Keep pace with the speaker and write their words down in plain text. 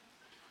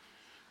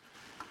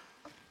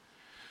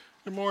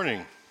Good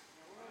morning.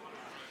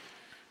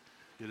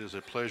 It is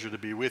a pleasure to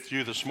be with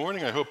you this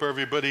morning. I hope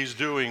everybody's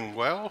doing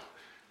well.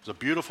 It was a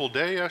beautiful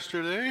day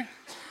yesterday.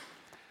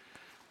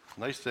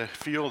 Nice to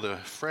feel the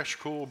fresh,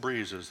 cool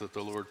breezes that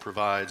the Lord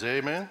provides.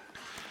 Amen.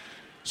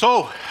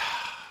 So,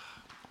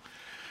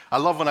 I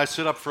love when I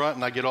sit up front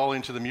and I get all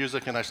into the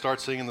music and I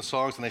start singing the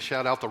songs and they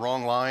shout out the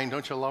wrong line.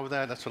 Don't you love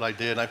that? That's what I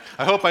did. I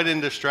hope I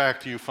didn't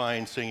distract you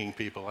fine singing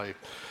people.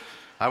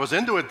 I was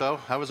into it, though.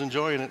 I was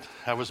enjoying it.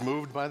 I was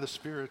moved by the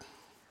Spirit.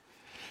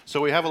 So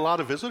we have a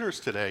lot of visitors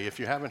today. If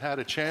you haven't had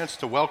a chance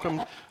to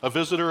welcome a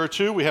visitor or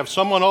two, we have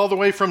someone all the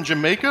way from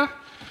Jamaica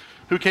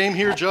who came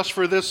here just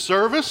for this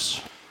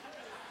service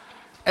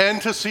and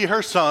to see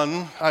her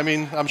son. I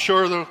mean, I'm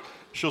sure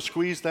she'll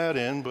squeeze that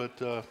in, but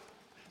to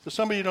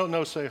somebody you don't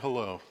know, say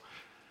hello.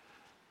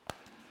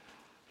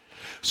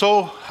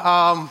 So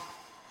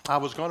I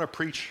was going to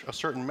preach a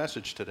certain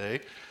message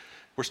today.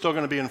 We're still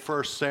going to be in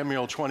 1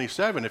 Samuel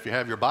 27. If you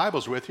have your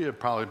Bibles with you,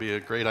 it'd probably be a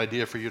great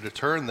idea for you to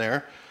turn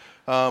there.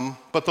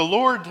 But the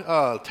Lord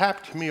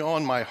tapped me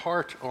on my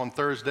heart on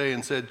Thursday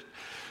and said,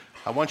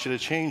 I want you to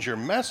change your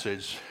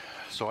message.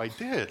 So I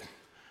did.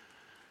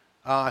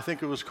 I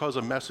think it was because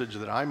of a message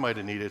that I might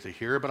have needed to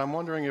hear, but I'm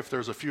wondering if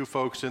there's a few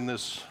folks in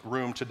this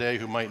room today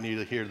who might need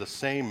to hear the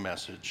same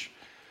message.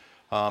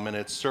 And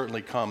it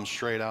certainly comes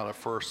straight out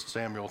of 1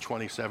 Samuel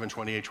 27,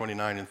 28,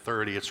 29, and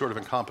 30. It sort of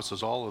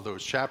encompasses all of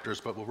those chapters,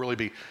 but we'll really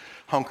be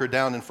hunkered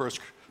down in 1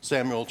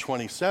 Samuel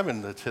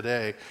 27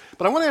 today.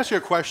 But I want to ask you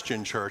a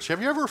question, church.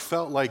 Have you ever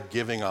felt like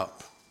giving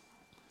up?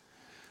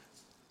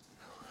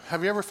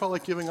 Have you ever felt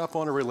like giving up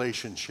on a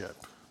relationship,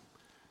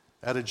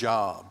 at a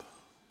job,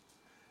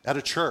 at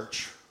a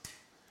church,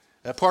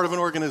 at part of an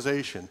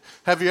organization?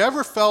 Have you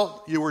ever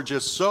felt you were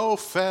just so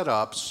fed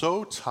up,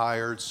 so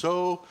tired,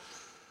 so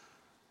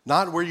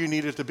not where you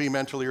needed to be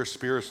mentally or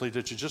spiritually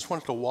that you just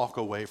wanted to walk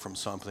away from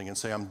something and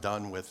say, I'm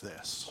done with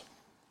this?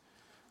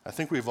 I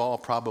think we've all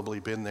probably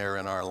been there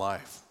in our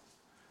life.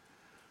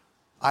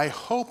 I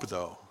hope,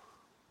 though,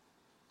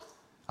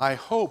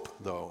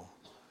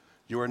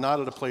 you are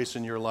not at a place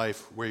in your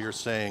life where you're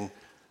saying,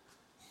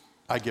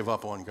 I give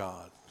up on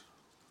God.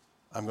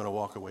 I'm going to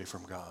walk away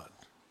from God.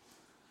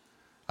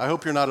 I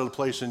hope you're not at a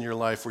place in your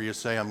life where you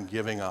say, I'm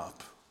giving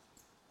up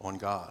on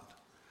God.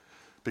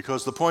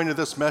 Because the point of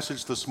this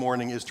message this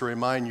morning is to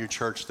remind you,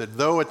 church, that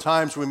though at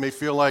times we may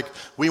feel like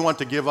we want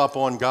to give up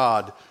on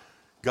God,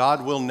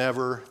 God will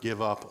never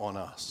give up on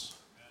us.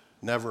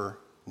 Never,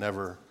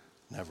 never,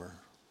 never.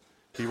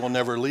 He will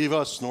never leave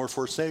us nor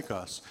forsake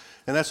us.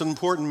 And that's an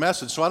important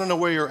message. So I don't know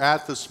where you're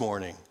at this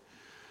morning,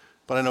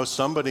 but I know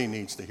somebody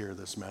needs to hear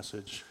this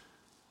message.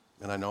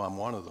 And I know I'm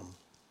one of them.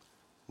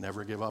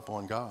 Never give up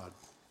on God,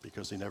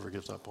 because he never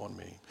gives up on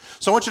me.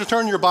 So I want you to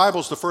turn your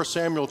Bibles to 1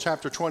 Samuel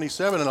chapter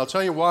 27, and I'll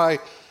tell you why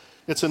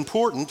it's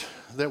important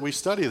that we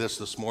study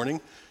this morning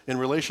in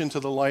relation to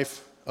the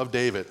life of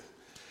David.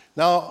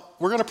 Now,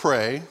 we're going to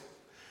pray,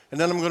 and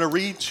then I'm going to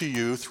read to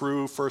you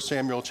through 1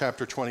 Samuel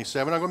chapter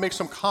 27. I'm going to make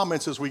some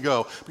comments as we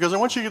go, because I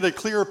want you to get a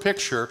clearer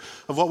picture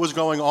of what was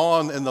going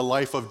on in the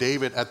life of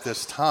David at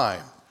this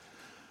time.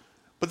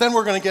 But then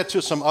we're going to get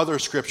to some other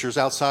scriptures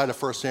outside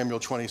of 1 Samuel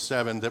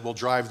 27 that will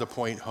drive the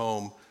point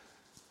home,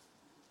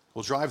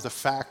 will drive the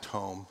fact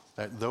home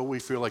that though we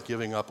feel like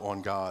giving up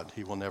on God,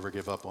 he will never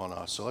give up on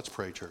us. So let's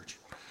pray, church.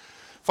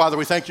 Father,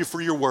 we thank you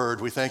for your word.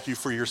 We thank you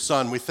for your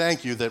son. We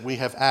thank you that we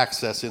have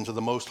access into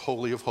the most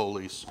holy of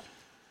holies.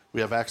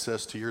 We have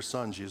access to your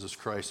son, Jesus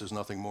Christ. There's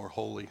nothing more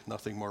holy,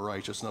 nothing more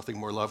righteous, nothing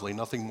more lovely,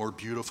 nothing more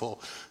beautiful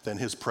than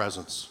his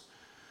presence.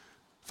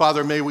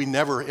 Father, may we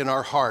never in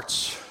our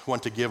hearts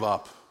want to give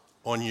up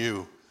on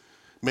you.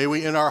 May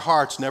we in our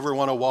hearts never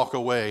want to walk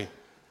away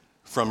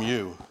from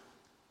you.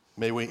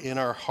 May we in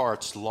our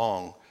hearts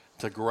long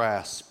to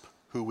grasp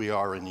who we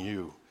are in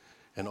you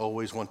and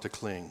always want to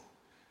cling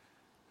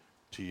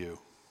to you.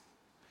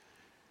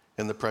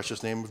 In the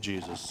precious name of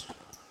Jesus,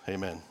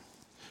 amen.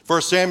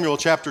 1 Samuel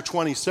chapter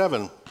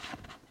 27.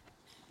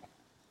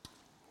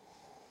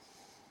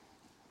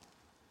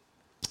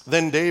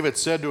 Then David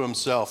said to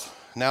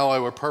himself, now I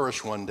will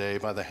perish one day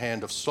by the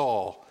hand of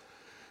Saul.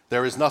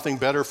 There is nothing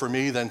better for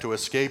me than to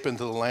escape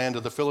into the land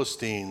of the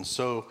Philistines.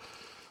 So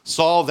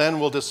Saul then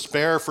will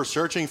despair for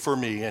searching for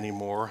me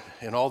anymore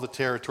in all the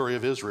territory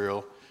of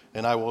Israel,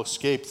 and I will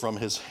escape from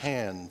his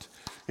hand.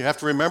 You have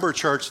to remember,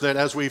 church, that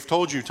as we've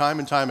told you time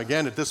and time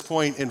again, at this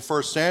point in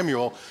 1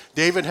 Samuel,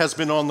 David has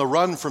been on the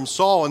run from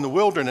Saul in the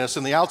wilderness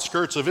in the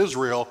outskirts of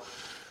Israel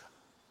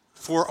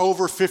for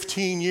over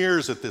 15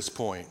 years at this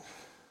point.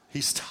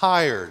 He's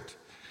tired.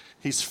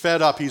 He's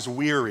fed up. He's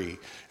weary.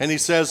 And he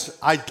says,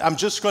 I'm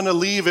just going to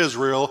leave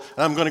Israel,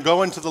 and I'm going to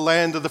go into the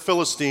land of the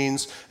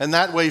Philistines, and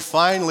that way,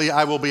 finally,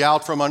 I will be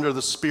out from under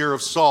the spear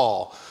of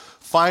Saul.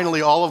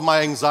 Finally, all of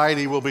my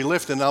anxiety will be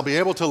lifted, and I'll be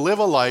able to live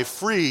a life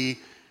free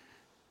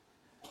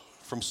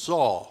from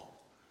Saul.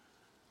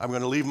 I'm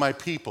going to leave my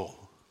people.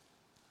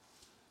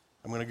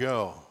 I'm going to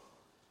go.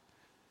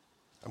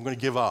 I'm going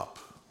to give up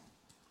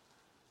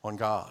on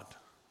God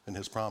and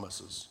his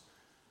promises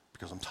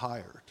because I'm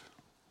tired.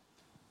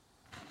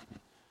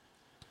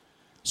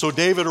 So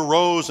David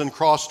arose and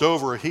crossed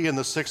over, he and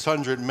the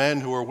 600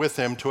 men who were with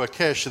him, to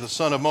Achish, the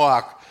son of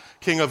Maoch,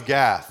 king of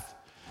Gath.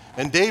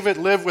 And David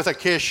lived with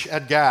Achish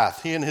at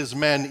Gath, he and his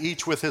men,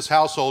 each with his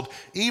household,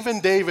 even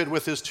David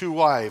with his 2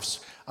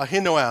 wives,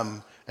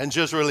 Ahinoam and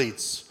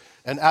Jezreelites,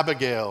 and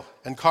Abigail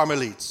and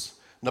Carmelites,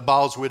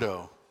 Nabal's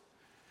widow.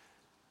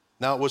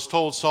 Now it was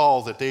told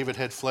Saul that David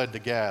had fled to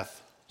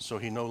Gath, so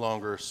he no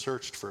longer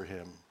searched for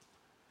him.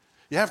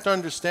 You have to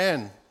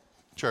understand,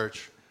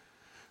 church,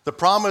 the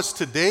promise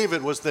to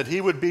David was that he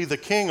would be the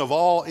king of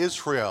all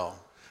Israel.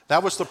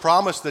 That was the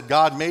promise that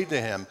God made to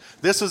him.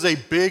 This is a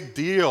big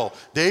deal.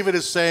 David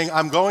is saying,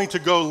 I'm going to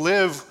go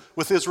live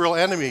with Israel's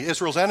enemy.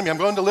 I'm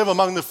going to live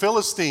among the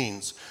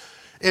Philistines.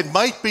 It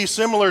might be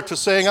similar to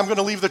saying, I'm going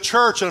to leave the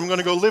church and I'm going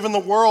to go live in the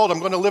world. I'm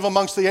going to live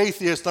amongst the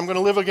atheists. I'm going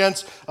to live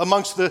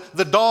amongst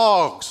the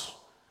dogs.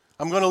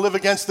 I'm going to live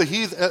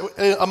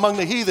among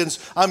the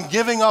heathens. I'm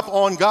giving up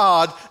on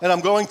God and I'm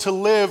going to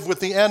live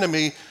with the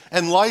enemy,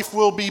 and life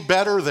will be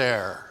better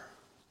there.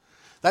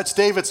 That's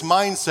David's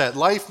mindset.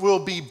 Life will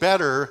be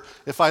better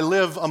if I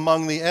live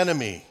among the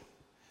enemy.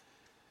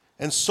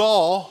 And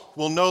Saul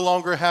will no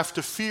longer have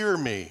to fear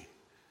me.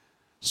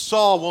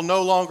 Saul will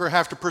no longer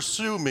have to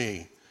pursue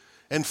me.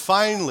 And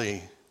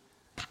finally,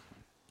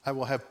 I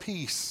will have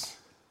peace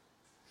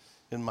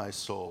in my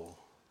soul.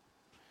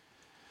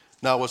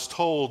 Now it was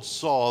told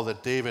Saul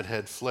that David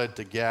had fled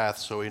to Gath,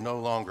 so he no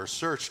longer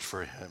searched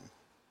for him.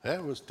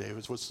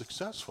 David was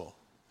successful.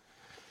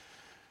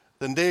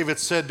 Then David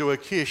said to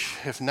Achish,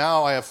 if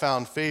now I have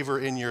found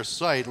favor in your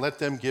sight, let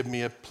them give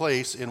me a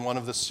place in one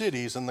of the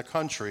cities in the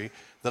country,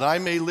 that I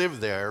may live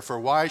there, for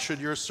why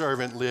should your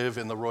servant live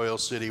in the royal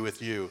city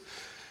with you?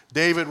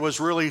 David was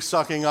really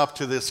sucking up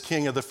to this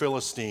king of the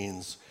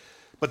Philistines.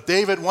 But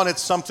David wanted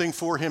something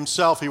for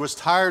himself. He was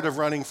tired of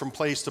running from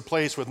place to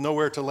place with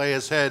nowhere to lay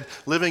his head,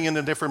 living in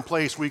a different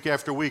place week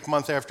after week,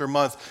 month after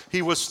month.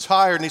 He was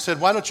tired, and he said,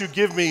 why don't you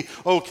give me,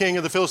 O king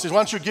of the Philistines, why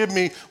don't you give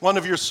me one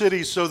of your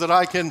cities so that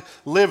I can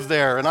live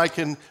there, and I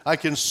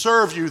can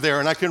serve you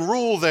there, and I can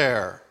rule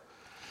there?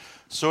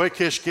 So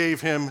Achish gave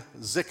him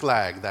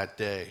Ziklag that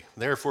day.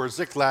 Therefore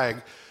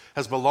Ziklag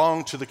has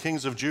belonged to the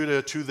kings of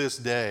Judah to this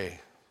day.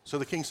 So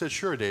the king said,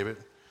 sure, David,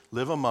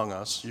 live among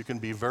us. You can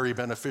be very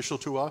beneficial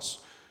to us.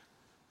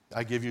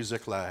 I give you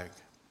Ziklag.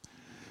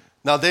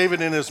 Now David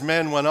and his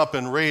men went up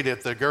and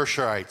raided the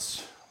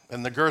Gershites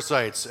and the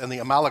Gerzites and the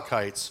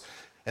Amalekites,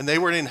 and they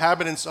were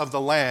inhabitants of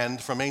the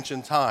land from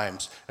ancient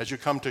times, as you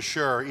come to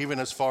Shur, even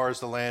as far as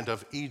the land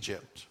of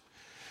Egypt.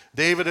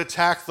 David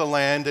attacked the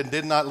land and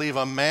did not leave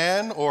a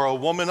man or a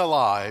woman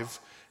alive,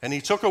 and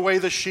he took away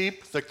the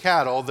sheep, the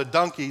cattle, the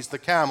donkeys, the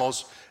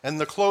camels, and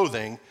the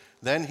clothing.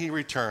 Then he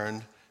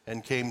returned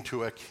and came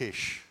to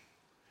Achish.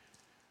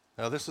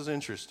 Now this is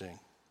interesting.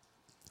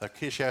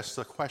 Achish asked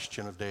the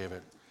question of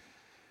David,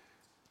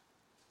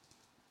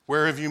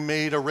 where have you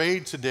made a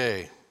raid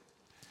today?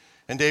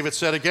 And David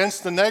said,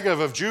 against the Negev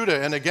of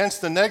Judah, and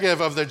against the Negev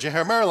of the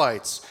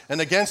Jerahmeelites,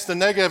 and against the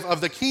Negev of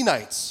the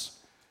Kenites.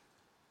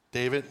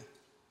 David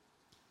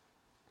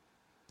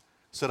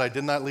said, I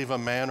did not leave a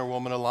man or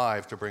woman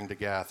alive to bring to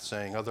Gath,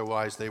 saying,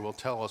 otherwise they will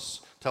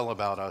tell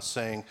about us,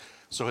 saying,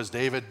 so has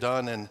David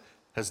done, and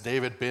has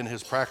David been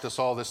his practice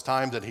all this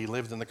time that he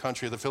lived in the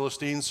country of the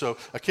Philistines? So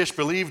Achish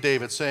believed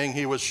David, saying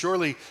he has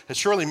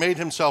surely made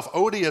himself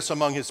odious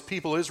among his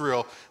people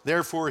Israel,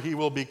 therefore he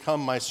will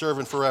become my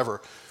servant forever.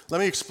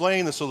 Let me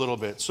explain this a little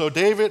bit. So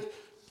David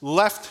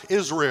left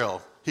Israel.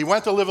 He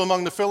went to live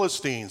among the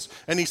Philistines,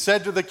 and he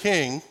said to the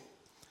king,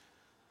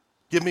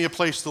 give me a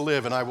place to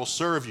live, and I will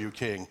serve you,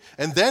 king.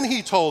 And then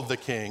he told the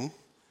king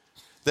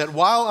that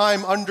while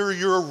I'm under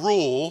your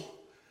rule,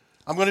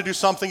 I'm going to do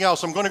something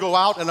else. I'm going to go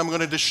out and I'm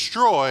going to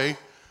destroy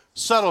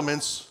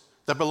settlements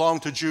that belong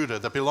to Judah,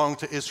 that belong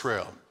to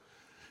Israel.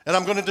 And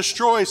I'm going to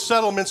destroy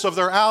settlements of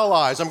their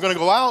allies. I'm going to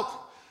go out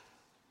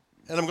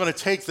and I'm going to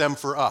take them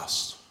for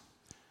us.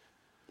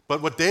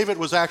 But what David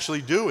was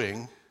actually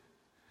doing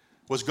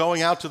was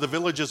going out to the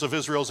villages of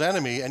Israel's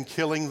enemy and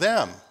killing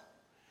them.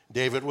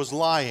 David was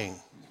lying.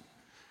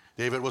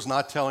 David was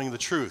not telling the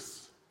truth.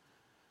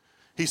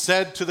 He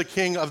said to the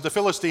king of the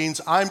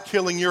Philistines, I'm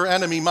killing your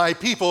enemy, my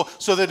people,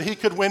 so that he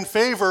could win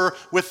favor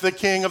with the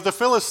king of the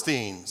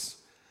Philistines.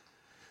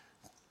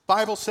 The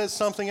Bible says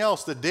something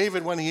else, that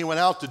David, when he went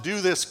out to do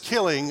this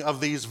killing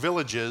of these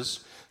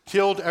villages,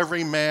 killed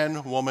every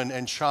man, woman,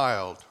 and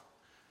child.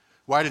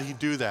 Why did he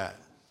do that?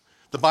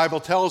 The Bible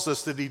tells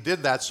us that he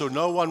did that so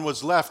no one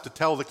was left to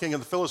tell the king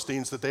of the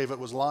Philistines that David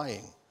was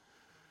lying.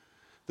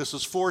 This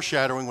is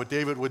foreshadowing what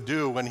David would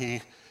do when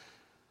he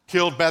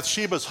killed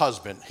Bathsheba's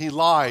husband. He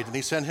lied, and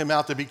he sent him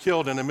out to be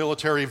killed in a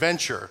military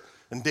venture.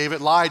 And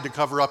David lied to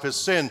cover up his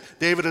sin.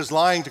 David is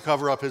lying to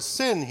cover up his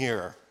sin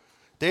here.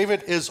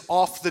 David is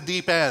off the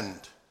deep end.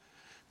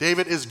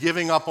 David is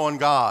giving up on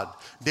God.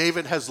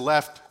 David has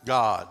left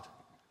God.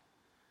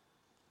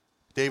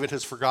 David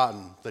has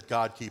forgotten that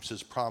God keeps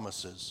his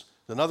promises.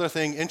 Another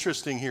thing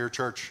interesting here,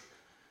 church,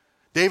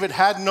 David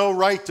had no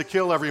right to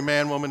kill every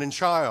man, woman, and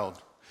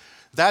child.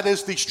 That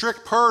is the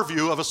strict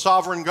purview of a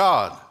sovereign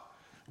God.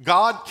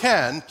 God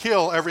can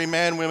kill every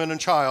man, woman, and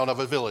child of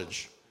a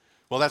village.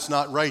 Well, that's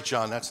not right,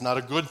 John. That's not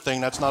a good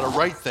thing. That's not a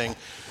right thing.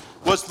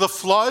 Was the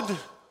flood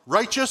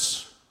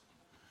righteous?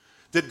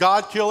 Did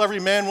God kill every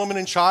man, woman,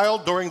 and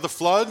child during the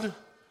flood?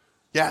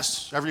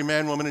 Yes, every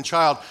man, woman, and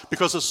child.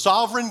 Because a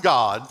sovereign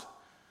God,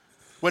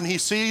 when he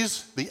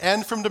sees the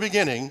end from the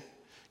beginning,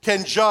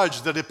 can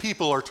judge that the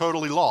people are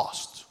totally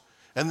lost.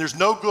 And there's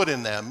no good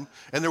in them,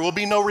 and there will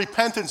be no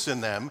repentance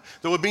in them.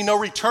 There will be no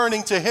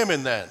returning to him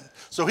in them.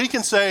 So he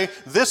can say,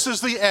 this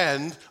is the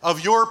end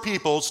of your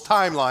people's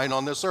timeline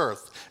on this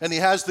earth. And he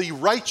has the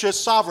righteous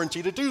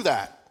sovereignty to do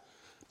that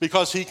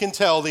because he can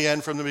tell the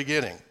end from the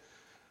beginning.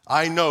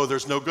 I know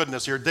there's no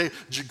goodness here.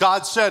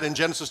 God said in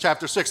Genesis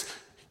chapter 6,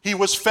 he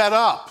was fed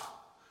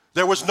up.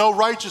 There was no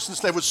righteousness.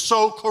 They was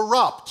so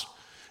corrupt.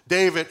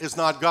 David is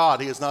not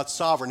God. He is not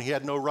sovereign. He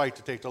had no right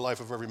to take the life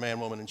of every man,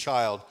 woman, and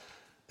child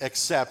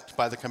except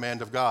by the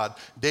command of God.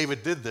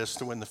 David did this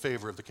to win the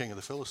favor of the king of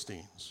the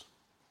Philistines.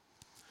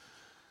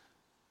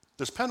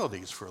 There's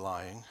penalties for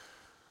lying.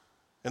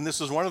 And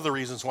this is one of the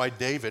reasons why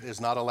David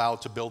is not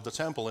allowed to build the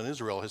temple in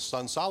Israel. His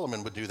son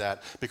Solomon would do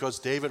that because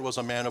David was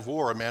a man of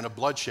war, a man of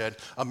bloodshed,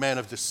 a man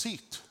of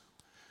deceit.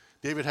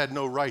 David had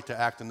no right to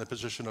act in the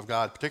position of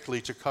God,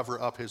 particularly to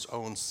cover up his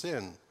own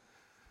sin.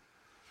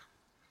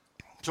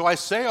 So I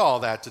say all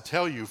that to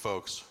tell you,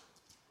 folks,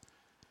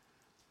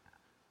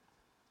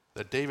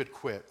 that David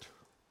quit.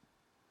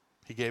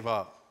 He gave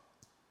up.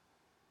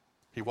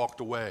 He walked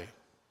away.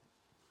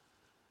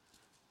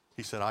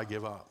 He said, I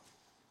give up.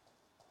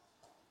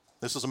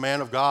 This is a man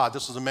of God.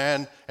 This is a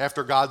man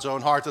after God's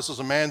own heart. This is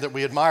a man that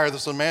we admire.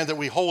 This is a man that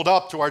we hold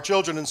up to our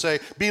children and say,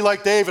 be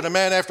like David, a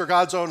man after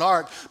God's own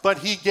heart. But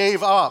he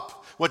gave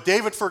up. What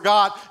David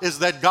forgot is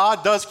that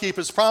God does keep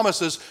his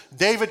promises.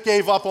 David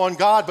gave up on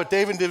God, but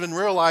David didn't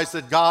realize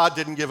that God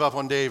didn't give up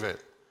on David.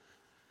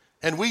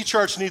 And we,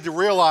 church, need to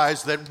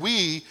realize that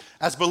we,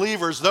 as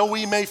believers, though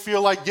we may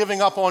feel like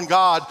giving up on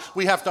God,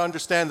 we have to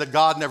understand that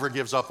God never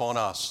gives up on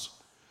us.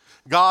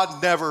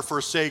 God never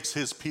forsakes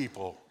his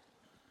people.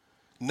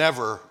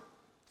 Never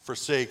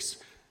forsakes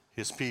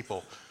his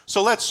people.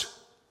 So let's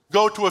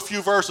go to a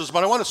few verses,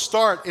 but I want to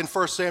start in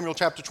 1 Samuel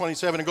chapter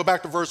 27 and go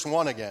back to verse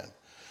 1 again,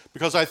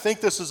 because I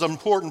think this is an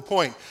important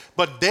point.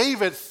 But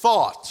David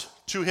thought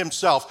to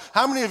himself.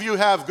 How many of you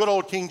have good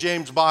old King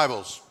James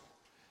Bibles?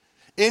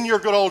 In your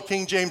good old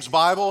King James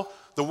Bible,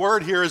 the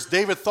word here is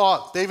David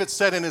thought. David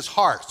said in his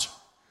heart.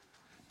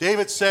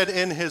 David said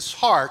in his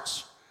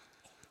heart,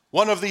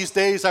 one of these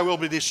days I will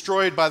be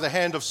destroyed by the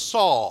hand of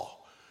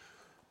Saul.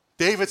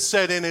 David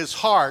said in his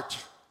heart,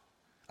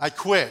 I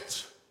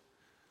quit.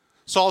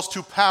 Saul's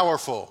too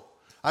powerful.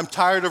 I'm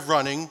tired of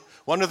running.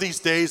 One of these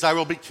days I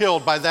will be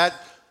killed by that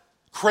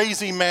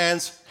crazy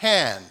man's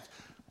hand.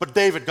 But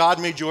David, God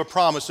made you a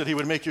promise that he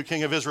would make you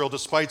king of Israel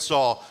despite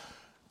Saul.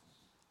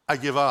 I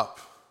give up.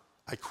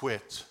 I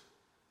quit.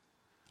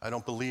 I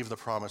don't believe the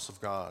promise of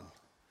God.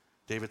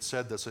 David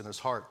said this in his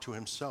heart to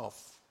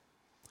himself.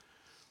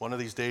 One of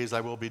these days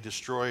I will be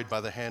destroyed by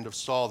the hand of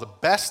Saul. The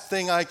best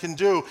thing I can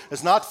do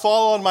is not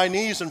fall on my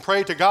knees and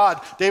pray to God.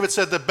 David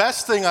said the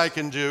best thing I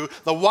can do,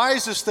 the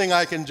wisest thing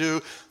I can do,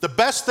 the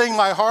best thing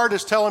my heart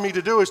is telling me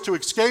to do is to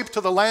escape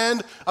to the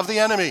land of the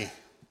enemy,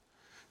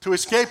 to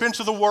escape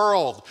into the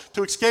world,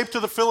 to escape to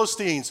the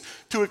Philistines,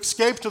 to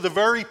escape to the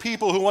very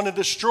people who want to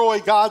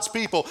destroy God's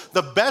people.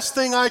 The best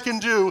thing I can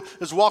do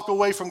is walk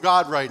away from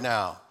God right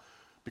now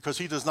because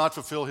he does not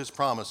fulfill his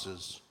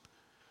promises.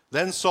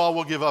 Then Saul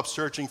will give up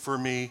searching for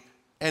me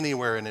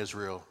anywhere in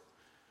Israel,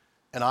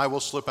 and I will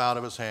slip out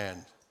of his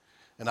hand,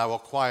 and I will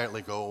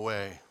quietly go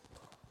away.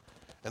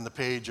 And the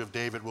page of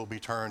David will be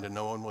turned, and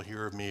no one will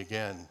hear of me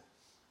again.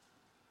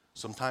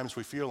 Sometimes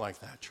we feel like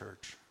that,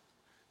 church.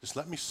 Just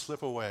let me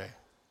slip away.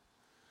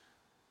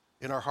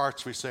 In our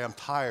hearts, we say, I'm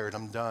tired,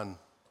 I'm done,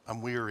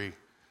 I'm weary.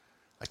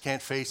 I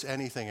can't face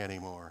anything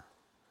anymore.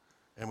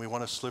 And we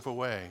want to slip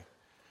away.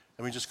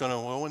 And we're just going to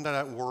go into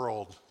that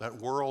world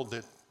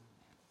that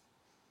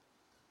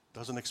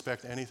doesn't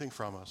expect anything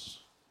from us,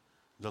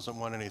 doesn't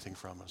want anything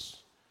from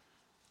us,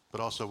 but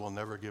also will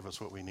never give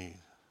us what we need.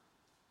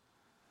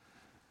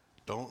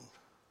 Don't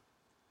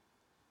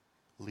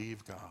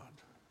leave God,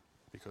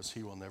 because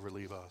he will never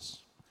leave us.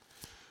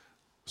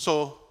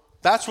 So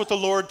that's what the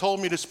Lord told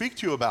me to speak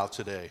to you about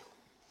today,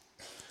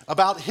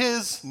 about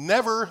his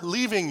never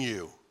leaving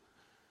you.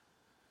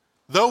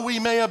 Though we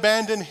may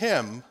abandon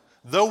him,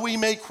 though we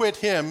may quit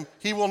him,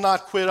 he will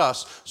not quit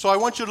us. So I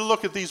want you to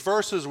look at these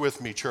verses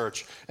with me,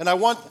 church. And I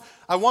want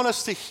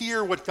us to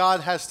hear what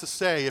God has to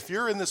say. If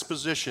you're in this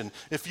position,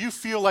 if you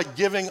feel like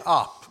giving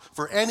up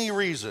for any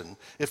reason,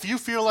 if you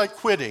feel like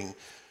quitting,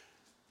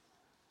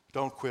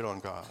 don't quit on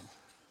God.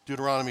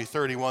 Deuteronomy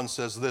 31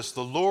 says this,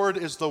 the Lord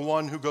is the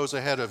one who goes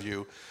ahead of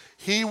you.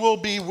 He will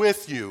be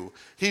with you.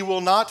 He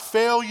will not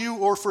fail you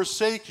or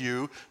forsake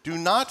you. Do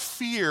not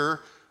fear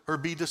or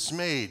be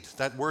dismayed.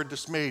 That word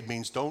dismayed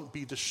means don't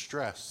be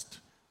distressed.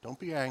 Don't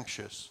be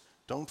anxious.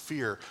 Don't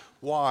fear.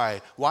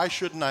 Why? Why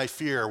shouldn't I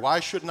fear? Why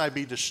shouldn't I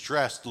be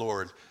distressed,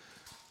 Lord?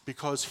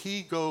 Because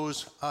he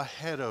goes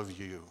ahead of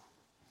you.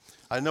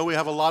 I know we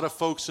have a lot of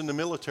folks in the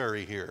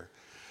military here.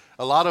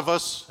 A lot of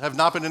us have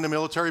not been in the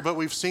military, but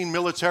we've seen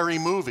military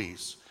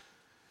movies.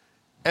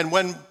 And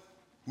when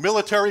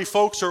military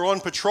folks are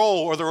on patrol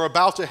or they're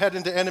about to head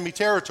into enemy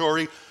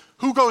territory,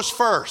 who goes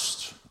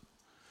first?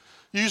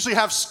 You usually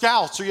have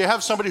scouts, or you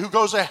have somebody who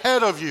goes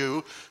ahead of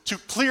you to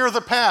clear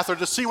the path or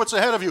to see what's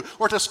ahead of you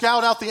or to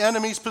scout out the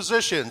enemy's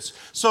positions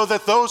so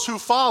that those who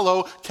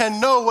follow can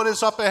know what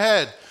is up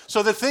ahead,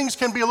 so that things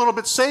can be a little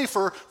bit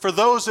safer for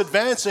those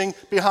advancing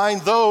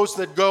behind those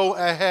that go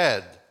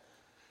ahead.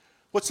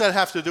 What's that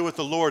have to do with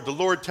the Lord? The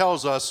Lord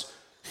tells us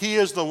he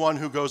is the one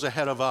who goes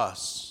ahead of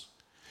us.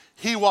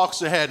 He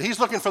walks ahead. He's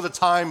looking for the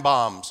time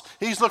bombs.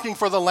 He's looking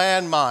for the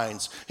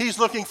landmines. He's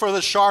looking for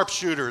the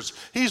sharpshooters.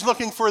 He's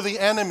looking for the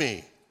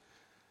enemy.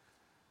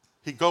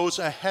 He goes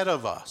ahead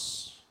of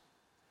us.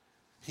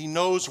 He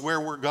knows where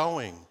we're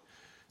going.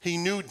 He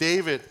knew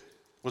David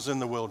was in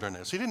the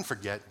wilderness. He didn't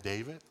forget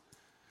David.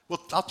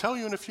 Well, I'll tell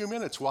you in a few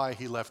minutes why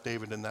he left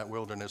David in that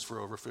wilderness for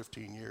over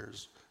 15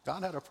 years.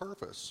 God had a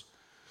purpose.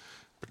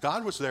 But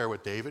God was there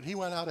with David. He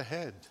went out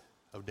ahead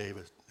of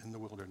David in the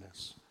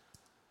wilderness.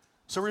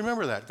 So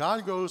remember that.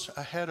 God goes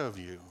ahead of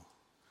you.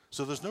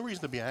 So there's no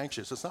reason to be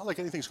anxious. It's not like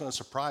anything's going to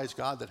surprise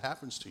God that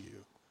happens to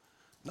you.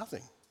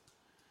 Nothing.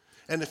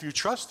 And if you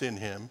trust in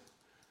him,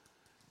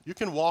 you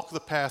can walk the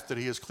path that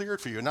he has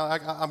cleared for you. Now,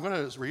 I'm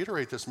going to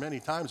reiterate this many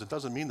times. It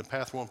doesn't mean the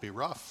path won't be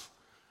rough.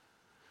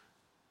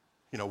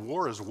 You know,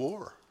 war is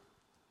war.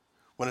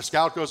 When a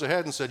scout goes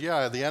ahead and said,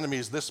 yeah, the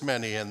enemy's this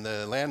many and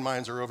the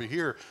landmines are over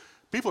here,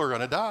 people are going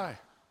to die.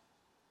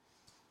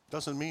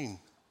 Doesn't mean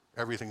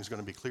everything's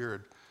going to be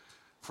cleared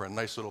for a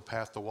nice little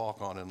path to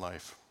walk on in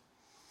life.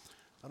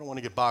 I don't want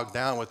to get bogged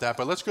down with that,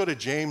 but let's go to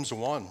James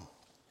 1. All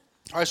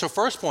right, so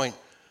first point,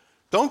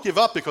 don't give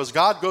up because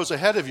God goes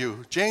ahead of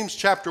you. James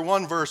chapter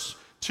 1, verse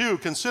 2,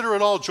 consider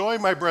it all joy,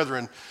 my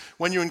brethren,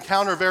 when you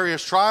encounter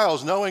various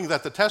trials, knowing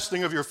that the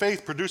testing of your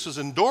faith produces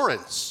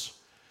endurance.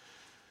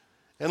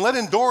 And let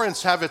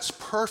endurance have its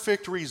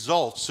perfect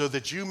result so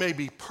that you may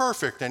be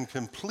perfect and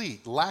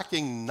complete,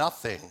 lacking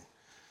nothing.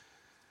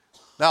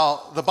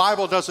 Now, the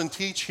Bible doesn't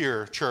teach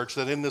here, church,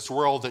 that in this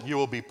world that you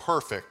will be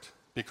perfect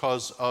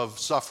because of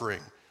suffering,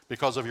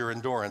 because of your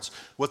endurance.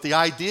 What the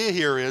idea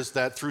here is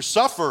that through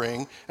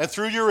suffering and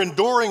through your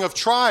enduring of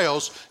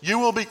trials, you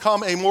will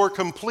become a more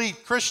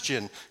complete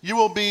Christian. You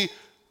will be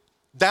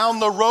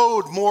down the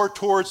road more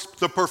towards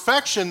the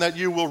perfection that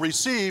you will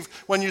receive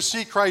when you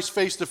see Christ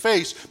face to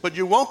face. But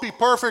you won't be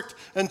perfect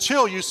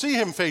until you see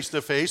him face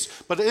to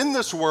face. But in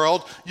this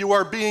world, you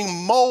are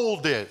being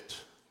molded.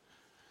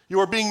 You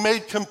are being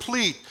made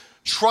complete.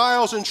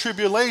 Trials and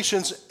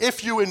tribulations,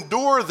 if you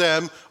endure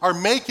them, are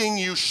making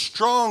you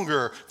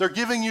stronger. They're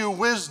giving you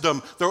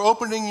wisdom. They're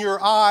opening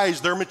your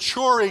eyes. They're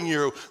maturing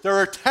you.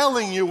 They're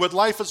telling you what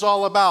life is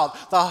all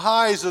about, the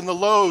highs and the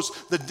lows,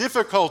 the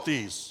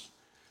difficulties.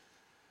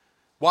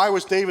 Why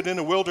was David in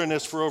the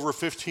wilderness for over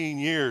 15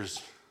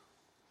 years?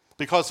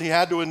 Because he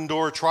had to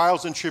endure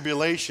trials and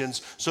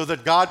tribulations so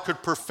that God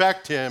could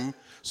perfect him,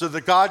 so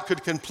that God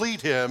could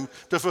complete him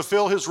to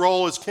fulfill his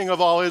role as king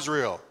of all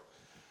Israel.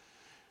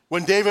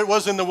 When David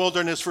was in the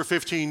wilderness for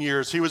 15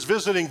 years, he was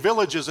visiting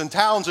villages and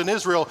towns in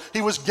Israel.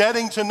 He was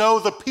getting to know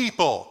the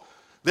people.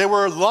 They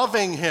were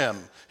loving him.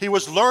 He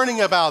was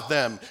learning about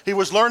them. He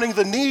was learning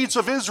the needs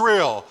of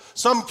Israel.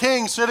 Some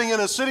king sitting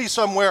in a city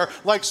somewhere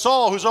like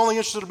Saul, who's only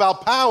interested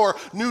about power,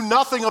 knew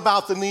nothing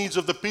about the needs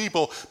of the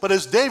people. But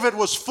as David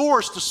was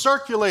forced to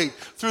circulate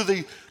through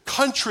the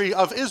country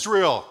of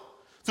Israel,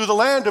 through the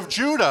land of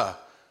Judah,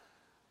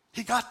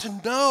 he got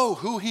to know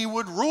who he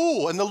would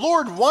rule. And the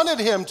Lord wanted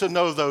him to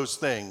know those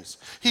things.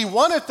 He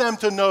wanted them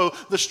to know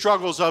the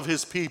struggles of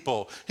his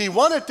people. He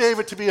wanted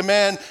David to be a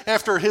man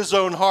after his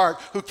own heart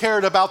who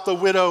cared about the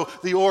widow,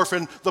 the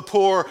orphan, the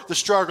poor, the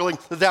struggling,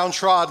 the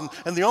downtrodden.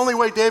 And the only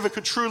way David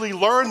could truly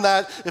learn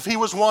that if he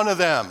was one of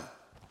them,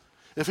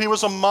 if he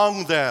was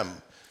among them,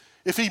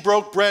 if he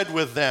broke bread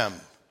with them.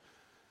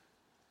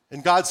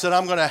 And God said,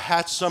 I'm going to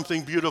hatch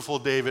something beautiful,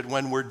 David,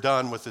 when we're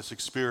done with this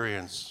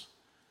experience.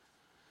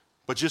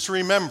 But just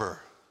remember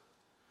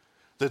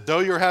that though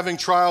you're having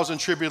trials and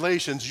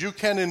tribulations, you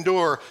can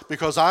endure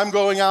because I'm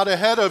going out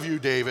ahead of you,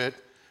 David,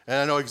 and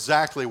I know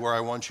exactly where I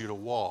want you to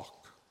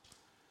walk.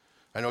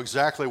 I know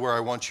exactly where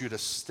I want you to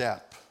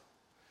step.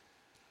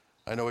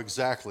 I know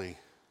exactly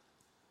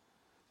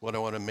what I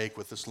want to make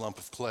with this lump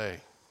of clay.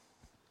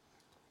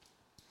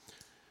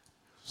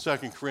 2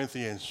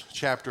 Corinthians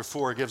chapter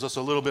 4 gives us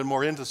a little bit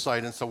more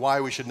insight into why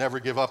we should never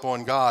give up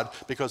on God,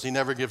 because he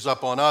never gives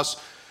up on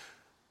us.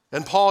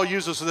 And Paul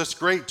uses this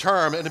great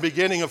term in the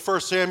beginning of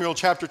 1 Samuel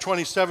chapter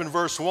 27,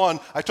 verse 1.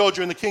 I told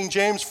you in the King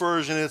James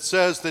Version, it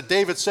says that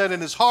David said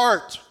in his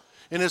heart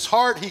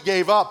he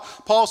gave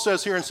up. Paul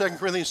says here in 2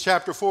 Corinthians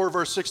chapter 4,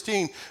 verse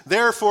 16,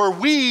 therefore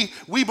we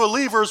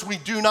believers, we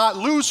do not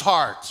lose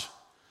heart.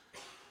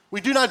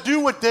 We do not do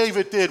what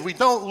David did. We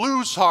don't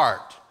lose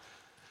heart.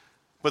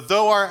 But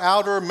though our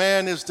outer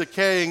man is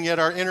decaying, yet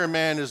our inner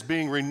man is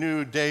being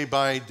renewed day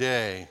by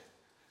day.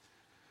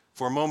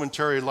 For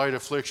momentary light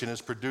affliction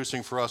is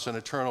producing for us an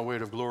eternal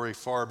weight of glory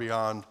far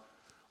beyond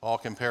all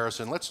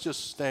comparison. Let's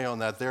just stay on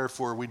that.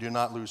 Therefore, we do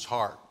not lose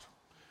heart.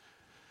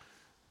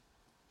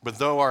 But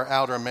though our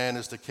outer man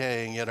is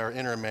decaying, yet our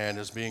inner man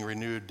is being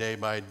renewed day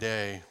by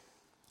day.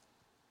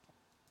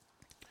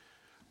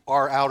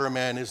 Our outer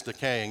man is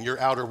decaying. Your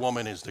outer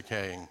woman is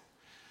decaying.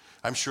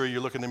 I'm sure you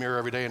look in the mirror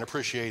every day and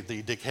appreciate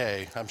the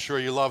decay. I'm sure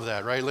you love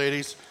that, right,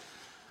 ladies?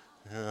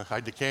 I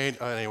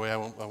decayed. Anyway, I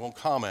won't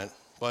comment.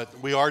 But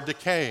we are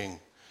decaying.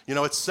 You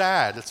know, it's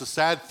sad. It's a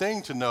sad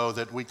thing to know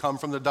that we come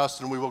from the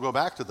dust and we will go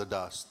back to the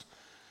dust.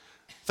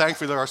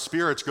 Thankfully, that our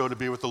spirits go to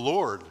be with the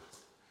Lord.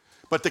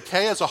 But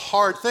decay is a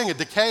hard thing. A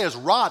decay is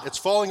rot. It's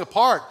falling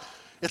apart.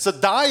 It's a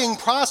dying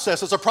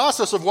process. It's a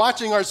process of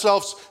watching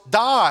ourselves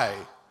die.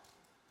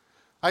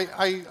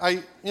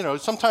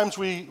 Sometimes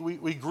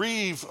we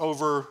grieve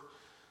over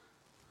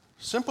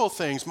simple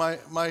things. My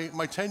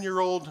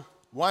 10-year-old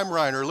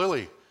Weimaraner,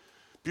 Lily,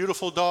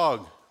 beautiful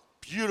dog.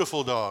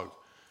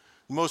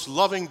 The most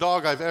loving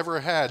dog I've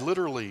ever had,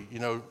 literally.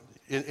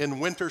 In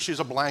winter, she's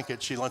a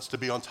blanket. She wants to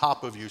be on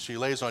top of you. She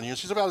lays on you.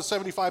 She's about a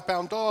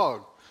 75-pound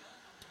dog.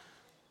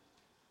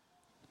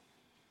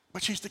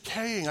 But she's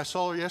decaying. I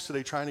saw her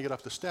yesterday trying to get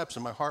up the steps,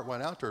 and my heart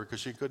went out to her because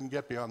she couldn't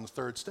get beyond the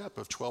third step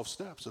of 12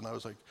 steps. And I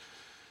was like,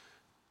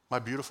 my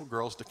beautiful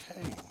girl's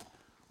decaying.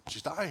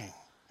 She's dying.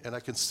 And I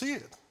can see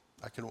it.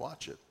 I can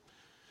watch it.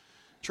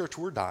 Church,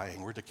 we're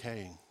dying. We're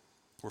decaying.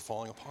 We're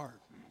falling apart.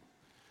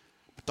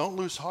 But don't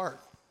lose heart.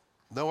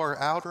 Though our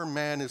outer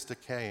man is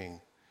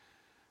decaying,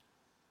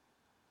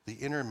 the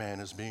inner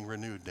man is being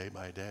renewed day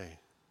by day.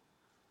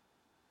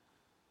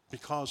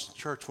 Because,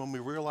 church, when we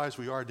realize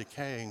we are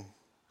decaying,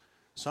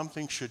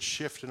 something should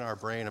shift in our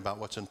brain about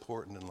what's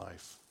important in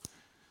life.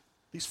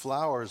 These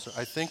flowers,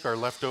 I think, are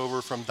left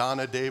over from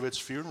Donna David's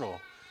funeral,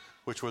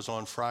 which was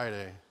on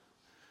Friday.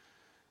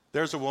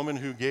 There's a woman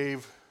who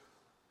gave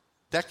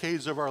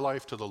decades of our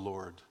life to the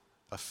Lord,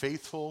 a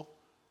faithful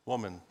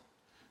woman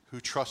who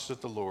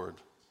trusted the Lord.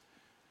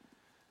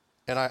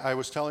 And I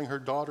was telling her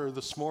daughter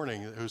this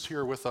morning, who's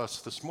here with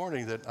us this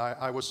morning, that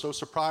I was so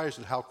surprised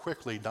at how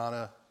quickly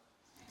Donna,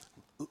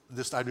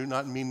 I do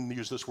not mean to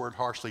use this word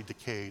harshly,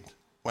 decayed,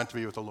 went to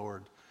be with the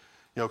Lord.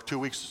 2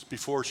 weeks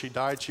before she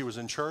died, she was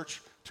in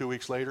church. 2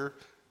 weeks later,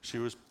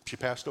 she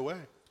passed away.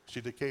 She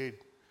decayed.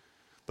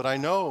 But I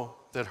know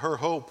that her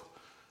hope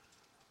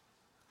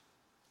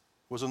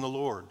was in the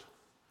Lord.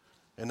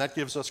 And that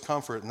gives us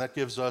comfort, and that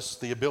gives us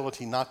the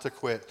ability not to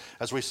quit.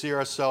 As we see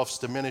ourselves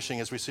diminishing,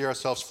 as we see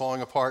ourselves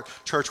falling apart,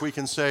 church, we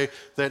can say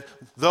that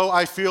though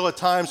I feel at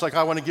times like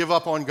I want to give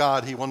up on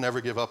God, He will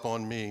never give up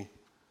on me.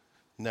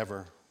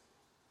 Never.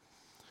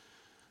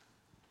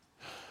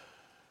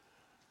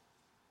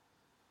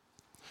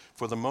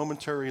 For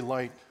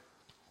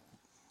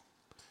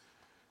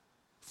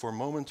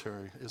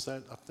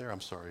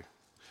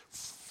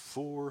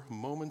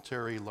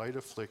momentary light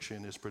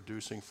affliction is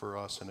producing for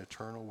us an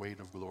eternal weight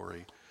of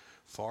glory,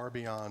 far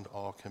beyond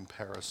all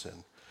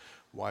comparison.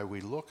 Why we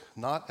look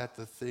not at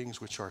the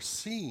things which are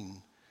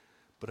seen,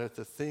 but at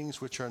the things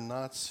which are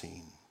not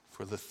seen.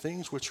 For the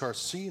things which are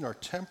seen are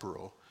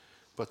temporal,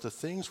 but the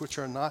things which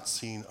are not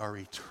seen are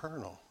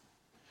eternal.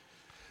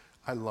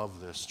 I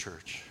love this,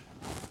 church.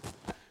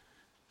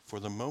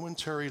 For the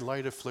momentary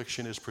light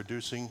affliction is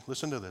producing,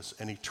 listen to this,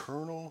 an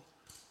eternal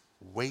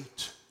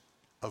weight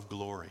of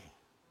glory.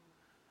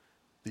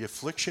 The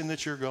affliction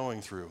that you're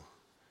going through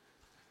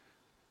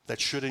that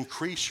should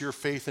increase your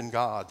faith in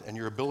God and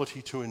your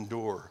ability to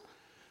endure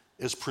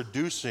is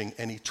producing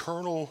an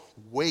eternal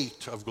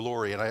weight of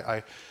glory. And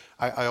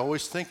I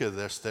always think of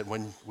this, that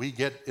when we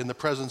get in the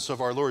presence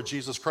of our Lord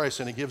Jesus Christ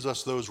and He gives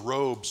us those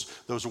robes,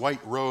 those white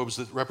robes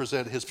that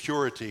represent His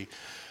purity,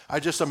 I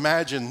just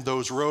imagine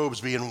those robes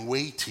being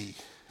weighty,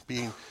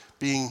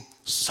 being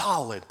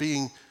solid,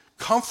 being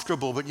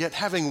comfortable, but yet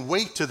having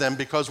weight to them,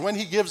 because when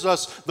He gives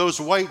us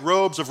those white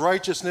robes of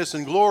righteousness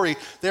and glory,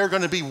 they're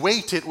going to be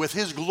weighted with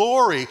His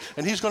glory,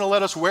 and He's going to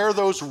let us wear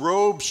those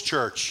robes,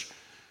 church.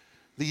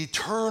 The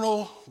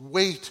eternal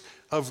weight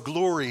of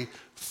glory,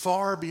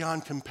 far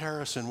beyond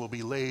comparison, will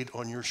be laid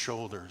on your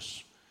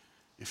shoulders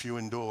if you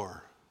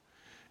endure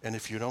and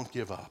if you don't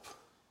give up.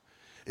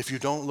 If you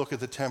don't look at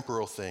the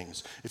temporal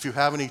things, if you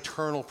have an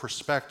eternal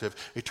perspective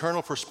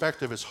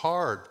is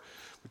hard.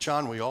 But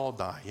John, we all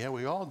die. Yeah,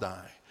 we all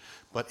die.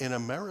 But in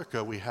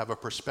America, we have a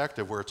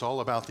perspective where it's all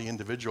about the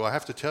individual. I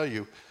have to tell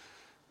you,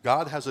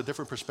 God has a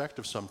different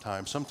perspective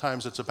sometimes.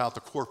 Sometimes it's about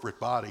the corporate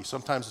body.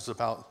 Sometimes it's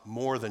about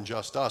more than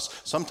just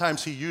us.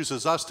 Sometimes He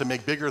uses us to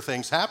make bigger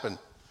things happen.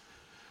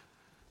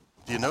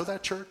 Do you know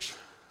that, church?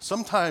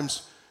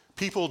 Sometimes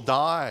people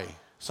die.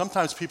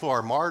 Sometimes people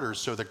are martyrs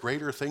so that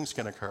greater things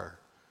can occur.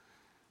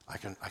 I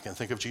can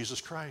think of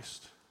Jesus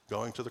Christ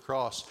going to the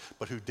cross,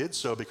 but who did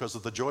so because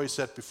of the joy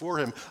set before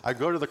Him. I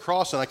go to the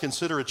cross and I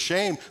consider it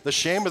shame, the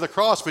shame of the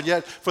cross, but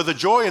yet for the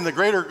joy and the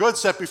greater good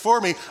set before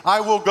me,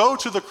 I will go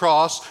to the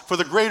cross for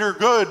the greater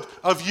good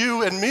of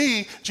you and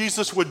me.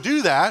 Jesus would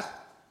do that.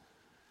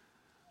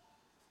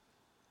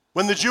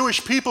 When the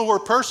Jewish people were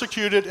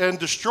persecuted and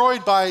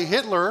destroyed by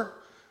Hitler,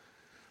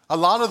 A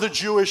lot of the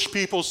Jewish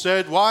people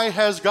said, why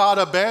has God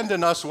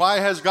abandoned us? Why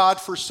has God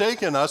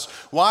forsaken us?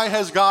 Why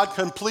has God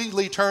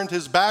completely turned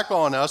his back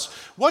on us?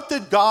 What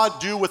did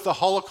God do with the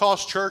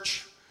Holocaust,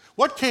 church?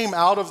 What came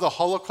out of the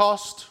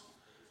Holocaust?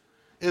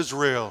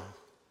 Israel.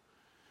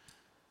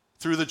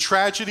 Through the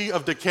tragedy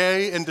of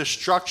decay and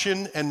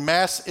destruction and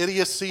mass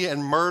idiocy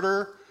and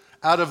murder,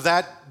 out of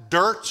that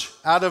dirt,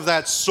 out of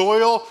that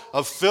soil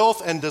of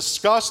filth and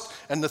disgust,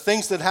 and the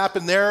things that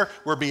happened there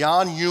were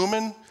beyond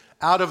human.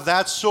 Out of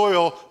that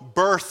soil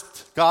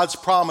birthed God's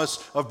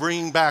promise of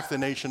bringing back the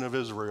nation of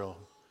Israel.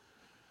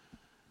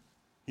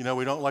 You know,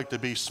 we don't like to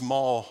be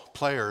small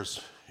players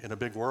in a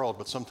big world,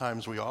 but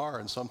sometimes we are,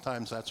 and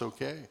sometimes that's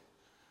okay.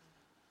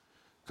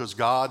 Because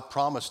God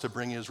promised to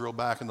bring Israel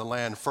back in the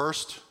land,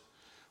 first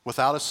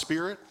without a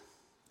spirit,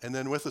 and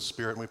then with a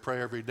spirit. And we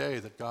pray every day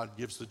that God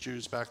gives the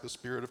Jews back the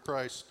Spirit of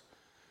Christ,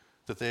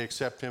 that they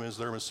accept him as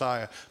their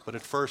Messiah. But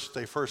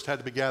they first had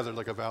to be gathered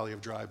like a valley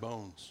of dry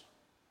bones.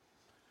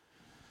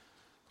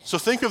 So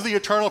think of the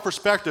eternal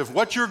perspective.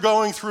 What you're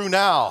going through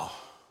now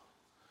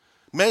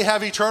may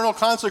have eternal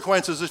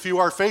consequences if you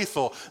are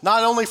faithful,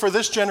 not only for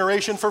this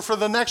generation, for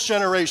the next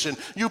generation.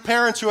 You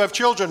parents who have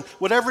children,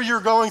 whatever you're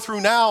going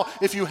through now,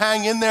 if you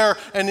hang in there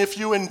and if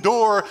you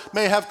endure,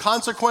 may have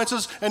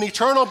consequences and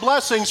eternal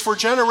blessings for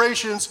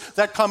generations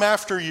that come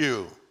after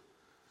you.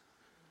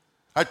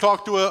 I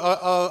talked to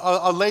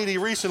a lady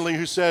recently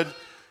who said,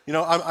 you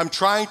know, I'm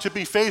trying to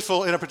be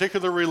faithful in a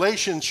particular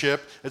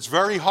relationship. It's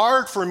very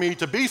hard for me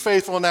to be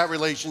faithful in that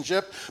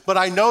relationship, but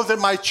I know that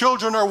my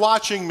children are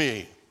watching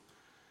me.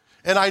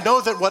 And I know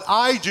that what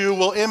I do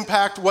will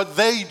impact what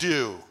they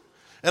do.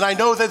 And I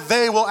know that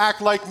they will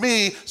act like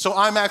me, so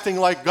I'm acting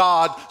like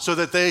God so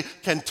that they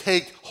can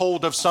take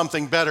hold of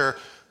something better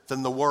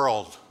than the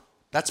world.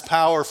 That's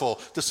powerful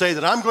to say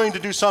that I'm going to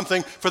do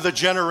something for the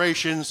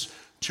generations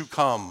to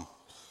come.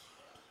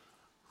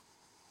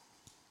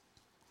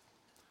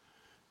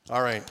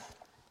 All right.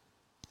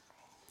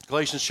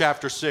 Galatians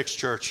chapter 6,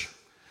 church.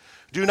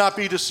 Do not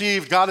be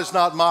deceived. God is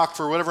not mocked,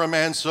 for whatever a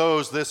man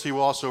sows, this he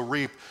will also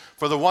reap.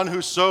 For the one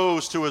who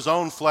sows to his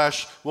own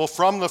flesh will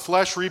from the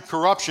flesh reap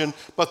corruption,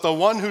 but the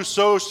one who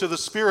sows to the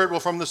Spirit will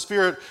from the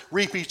Spirit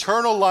reap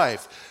eternal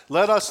life.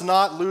 Let us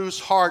not lose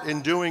heart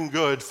in doing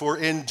good, for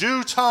in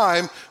due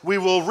time we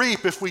will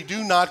reap if we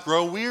do not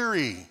grow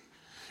weary.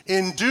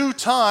 In due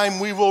time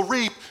we will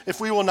reap if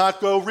we will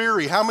not go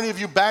weary. How many of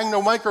you bang the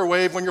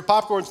microwave when your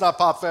popcorn's not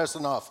popped fast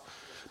enough?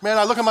 Man,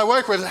 I look at my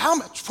microwave, how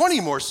much?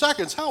 20 more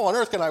seconds? How on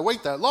earth can I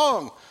wait that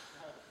long?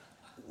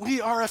 We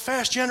are a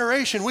fast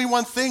generation. We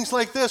want things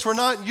like this. We're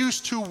not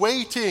used to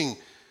waiting.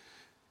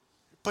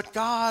 But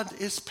God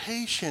is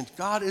patient.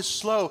 God is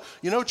slow.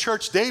 You know,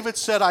 church, David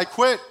said, I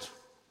quit.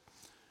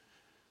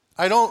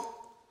 I don't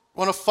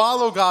want to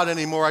follow God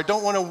anymore. I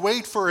don't want to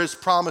wait for his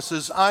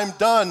promises. I'm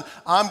done.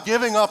 I'm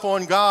giving up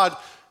on God.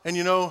 And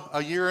you know,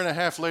 a year and a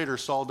half later,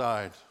 Saul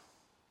died.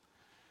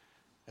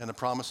 And the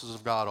promises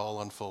of God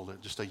all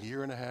unfolded. Just a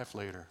year and a half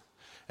later.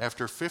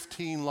 After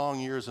 15 long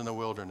years in the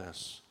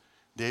wilderness,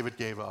 David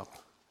gave up.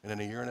 And then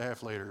a year and a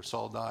half later,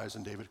 Saul dies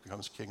and David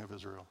becomes king of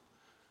Israel.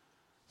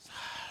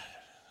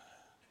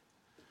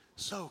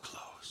 So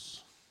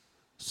close.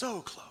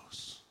 So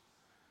close.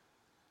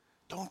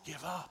 Don't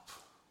give up.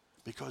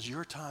 Because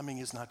your timing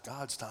is not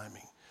God's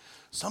timing.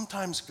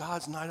 Sometimes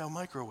God's not a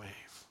microwave.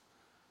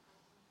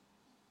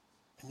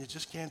 And you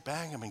just can't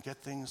bang him and get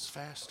things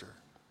faster.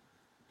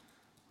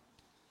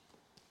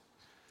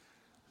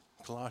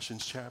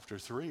 Colossians chapter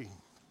 3.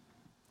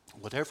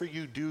 Whatever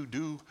you do,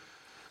 do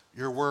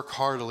your work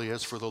heartily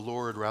as for the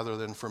Lord rather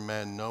than for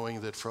men,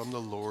 knowing that from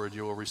the Lord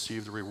you will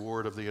receive the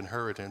reward of the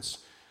inheritance.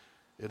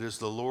 It is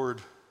the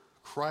Lord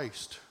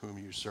Christ whom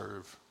you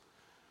serve.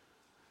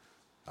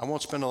 I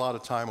won't spend a lot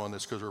of time on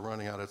this because we're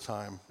running out of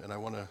time, and I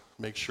want to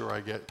make sure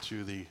I get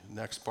to the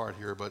next part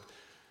here. But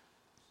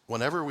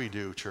whenever we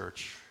do,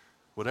 church,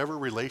 whatever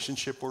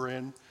relationship we're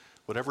in,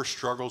 whatever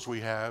struggles we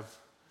have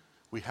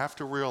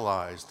to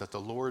realize that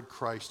the Lord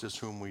Christ is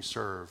whom we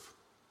serve.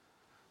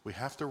 We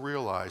have to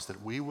realize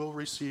that we will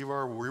receive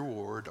our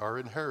reward, our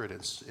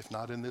inheritance, if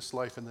not in this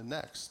life, in the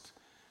next.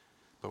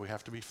 But we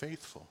have to be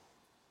faithful.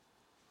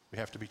 We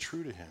have to be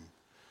true to him.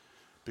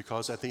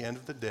 Because at the end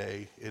of the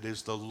day, it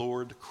is the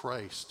Lord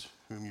Christ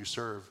whom you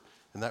serve.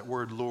 And that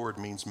word Lord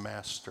means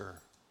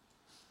master.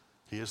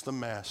 He is the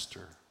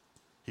master.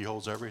 He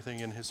holds everything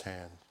in his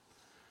hand.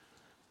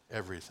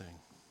 Everything.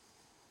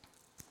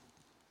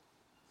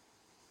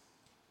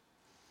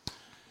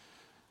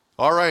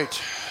 All right.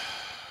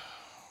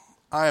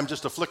 I am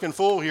just a flicking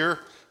fool here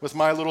with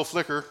my little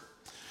flicker.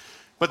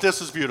 But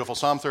this is beautiful.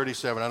 Psalm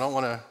 37. I don't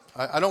want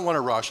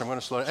to rush. I'm going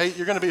to slow. Hey,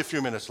 you're going to be a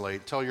few minutes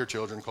late. Tell your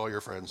children, call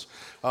your friends.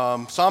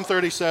 Psalm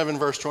 37,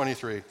 verse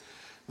 23.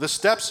 The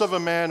steps of a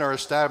man are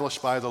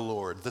established by the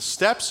Lord. The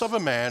steps of a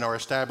man are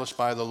established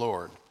by the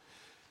Lord.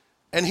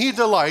 And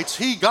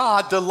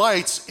God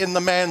delights in the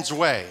man's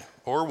way,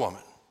 or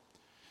woman.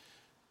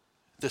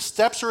 The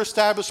steps are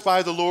established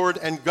by the Lord,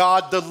 and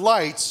God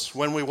delights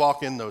when we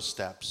walk in those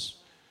steps.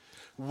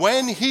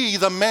 when he,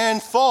 the man,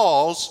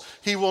 falls,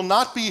 he will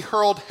not be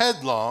hurled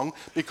headlong,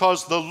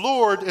 because the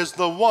Lord is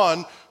the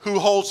one who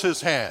holds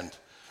his hand.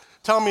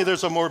 Tell me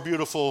there's a more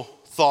beautiful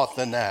thought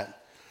than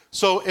that.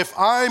 So if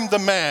I'm the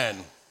man,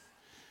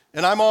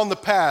 and I'm on the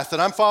path,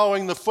 and I'm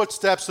following the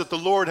footsteps that the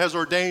Lord has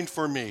ordained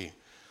for me,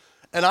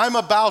 and I'm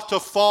about to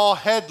fall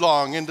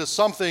headlong into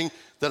something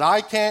that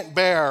I can't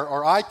bear,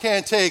 or I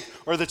can't take,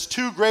 or that's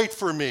too great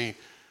for me,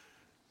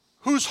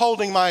 who's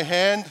holding my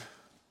hand?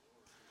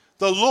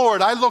 The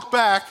Lord. I look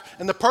back,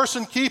 and the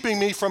person keeping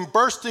me from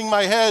bursting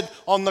my head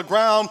on the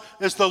ground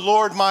is the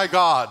Lord my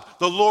God,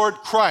 the Lord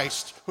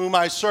Christ, whom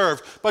I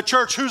serve. But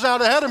church, who's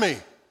out ahead of me?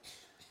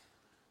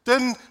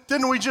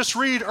 Didn't we just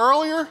read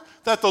earlier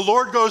that the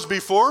Lord goes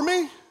before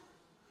me?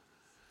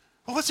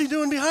 Well, what's he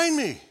doing behind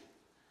me?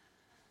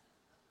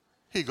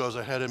 He goes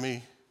ahead of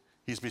me.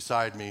 He's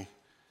beside me.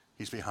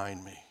 He's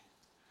behind me.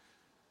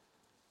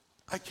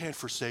 I can't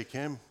forsake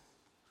him.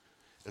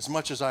 As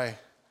much as I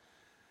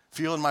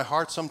feel in my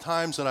heart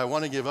sometimes that I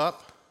want to give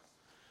up.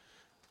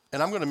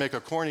 And I'm going to make a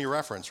corny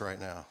reference right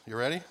now. You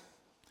ready?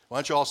 Why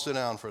don't you all sit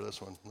down for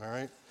this one, all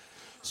right?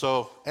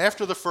 So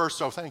after the first,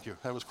 thank you,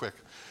 that was quick.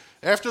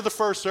 After the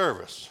first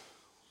service,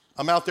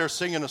 I'm out there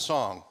singing a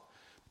song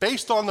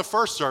based on the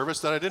first service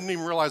that I didn't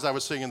even realize I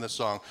was singing this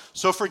song.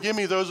 So forgive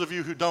me, those of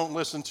you who don't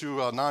listen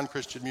to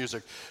non-Christian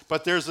music,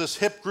 but there's this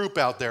hip group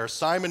out there,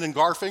 Simon and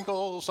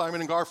Garfunkel,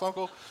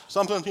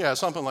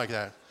 something like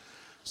that.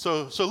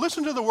 So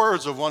listen to the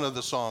words of one of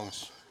the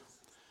songs.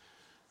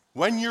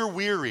 When you're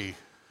weary,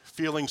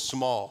 feeling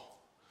small,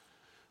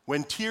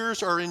 when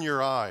tears are in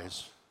your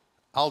eyes,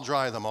 I'll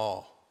dry them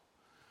all.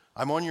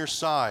 I'm on your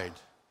side.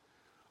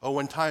 Oh,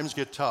 when times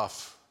get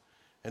tough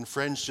and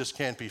friends just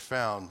can't be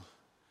found,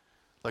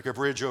 like a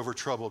bridge over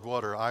troubled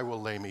water, I will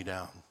lay me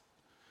down.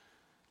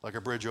 Like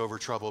a bridge over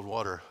troubled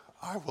water,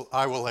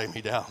 I will lay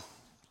me down.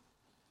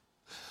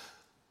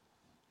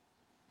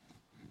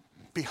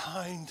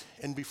 Behind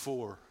and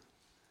before,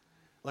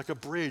 like a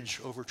bridge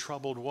over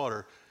troubled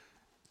water.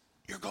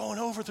 You're going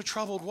over the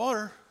troubled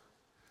water,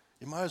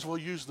 you might as well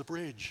use the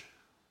bridge.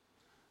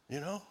 You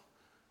know?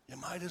 You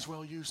might as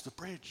well use the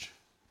bridge.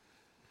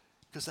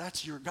 Because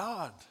that's your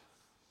God.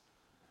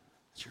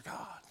 It's your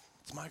God.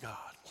 It's my God.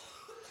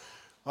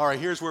 All right,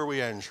 here's where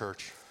we end,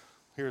 church.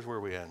 Here's where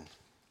we end.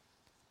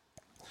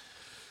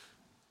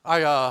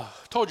 I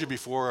told you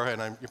before,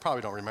 and you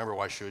probably don't remember,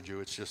 why should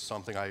you? It's just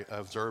something I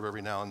observe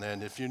every now and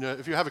then. If you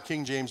have a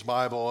King James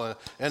Bible, an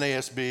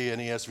NASB, an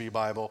ESV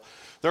Bible,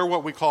 they're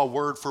what we call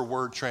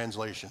word-for-word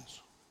translations.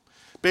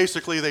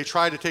 Basically, they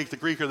try to take the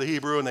Greek or the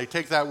Hebrew, and they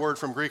take that word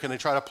from Greek, and they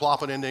try to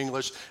plop it into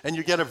English, and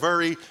you get a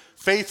very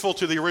faithful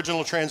to the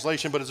original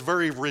translation, but it's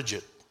very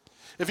rigid.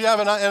 If you have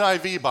an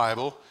NIV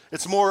Bible,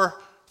 it's more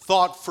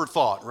thought for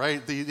thought,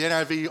 right? The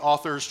NIV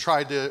authors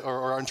tried to,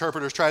 or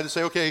interpreters tried to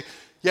say, okay,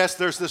 yes,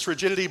 there's this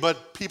rigidity,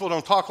 but people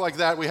don't talk like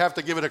that. We have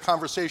to give it a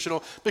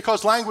conversational,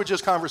 because language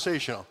is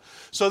conversational.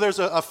 So there's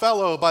a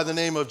fellow by the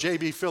name of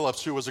J.B.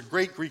 Phillips, who was a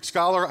great Greek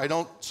scholar. I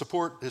don't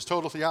support his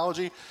total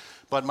theology,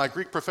 but my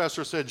Greek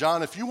professor said,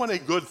 John, if you want a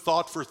good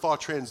thought-for-thought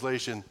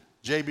translation,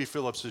 J.B.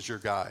 Phillips is your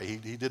guy.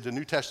 He did the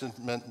New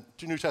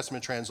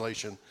Testament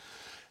translation.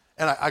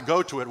 And I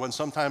go to it when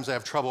sometimes I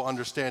have trouble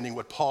understanding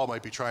what Paul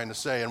might be trying to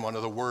say in one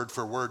of the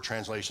word-for-word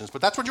translations.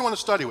 But that's what you want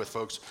to study with,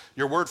 folks,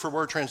 your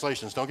word-for-word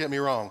translations. Don't get me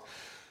wrong.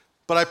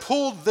 But I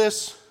pulled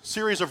this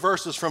series of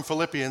verses from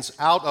Philippians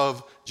out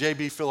of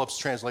J.B. Phillips'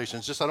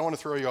 translations. I don't want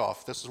to throw you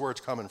off. This is where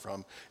it's coming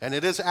from. And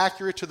it is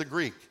accurate to the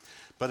Greek,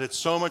 but it's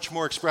so much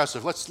more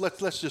expressive. Let's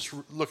just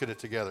look at it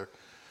together.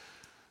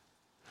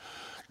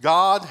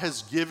 God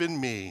has given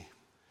me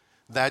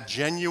that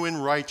genuine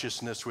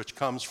righteousness which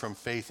comes from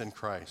faith in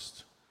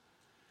Christ.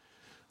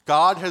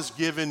 God has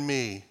given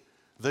me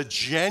the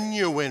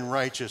genuine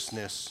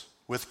righteousness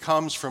which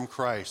comes from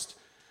Christ.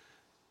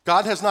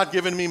 God has not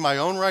given me my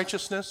own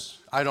righteousness.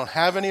 I don't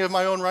have any of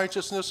my own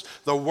righteousness.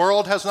 The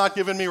world has not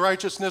given me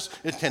righteousness.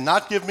 It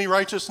cannot give me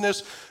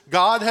righteousness.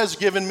 God has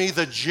given me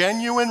the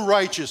genuine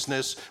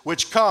righteousness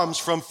which comes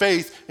from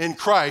faith in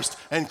Christ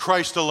and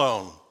Christ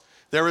alone.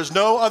 There is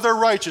no other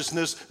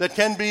righteousness that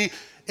can be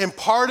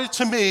imputed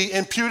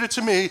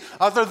to me,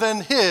 other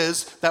than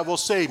his, that will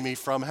save me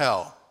from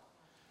hell.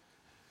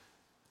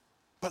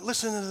 But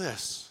listen to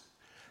this.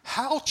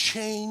 How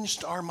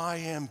changed are my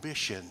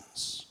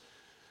ambitions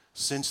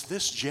since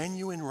this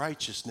genuine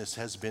righteousness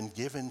has been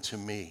given to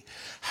me?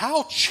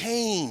 How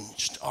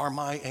changed are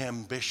my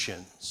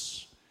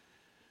ambitions?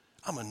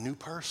 I'm a new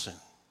person.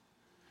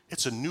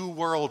 It's a new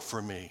world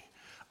for me.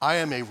 I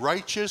am a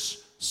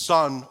righteous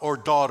son or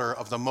daughter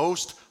of the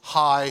Most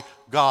High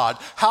God.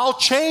 How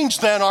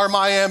changed then are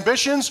my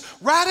ambitions?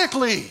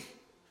 Radically.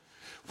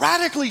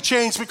 Radically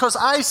changed, because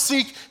I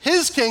seek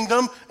his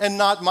kingdom and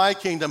not my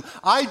kingdom.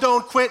 I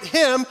don't quit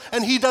him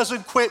and he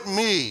doesn't quit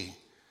me.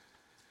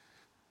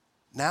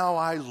 Now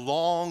I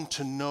long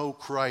to know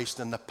Christ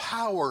and the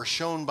power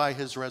shown by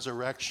his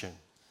resurrection.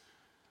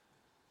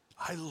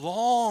 I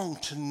long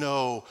to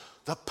know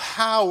the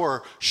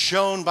power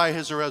shown by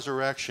his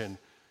resurrection.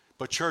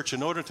 But church,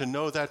 in order to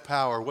know that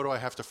power, what do I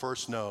have to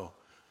first know?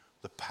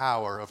 the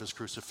power of his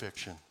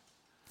crucifixion.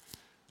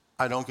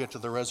 I don't get to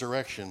the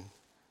resurrection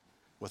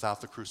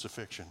without the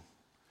crucifixion,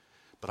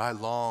 but I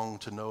long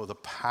to know the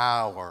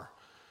power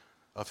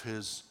of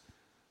his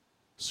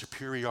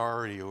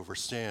superiority over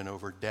sin,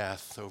 over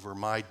death, over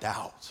my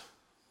doubt.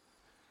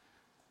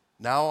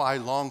 Now I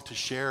long to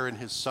share in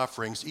his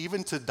sufferings,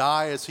 even to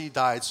die as he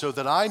died, so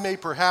that I may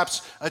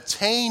perhaps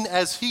attain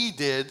as he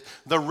did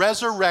the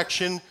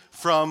resurrection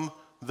from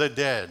the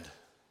dead.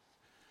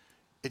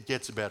 It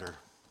gets better.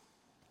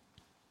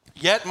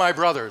 Yet, my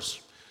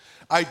brothers,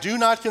 I do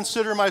not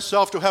consider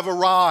myself to have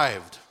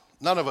arrived.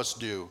 None of us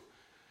do.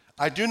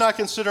 I do not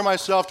consider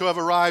myself to have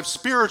arrived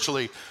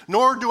spiritually,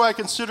 nor do I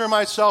consider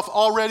myself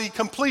already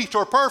complete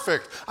or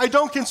perfect. I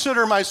don't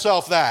consider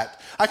myself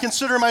that. I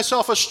consider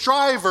myself a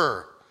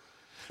striver.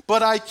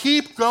 But I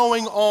keep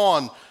going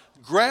on,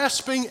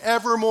 grasping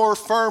ever more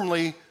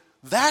firmly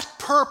that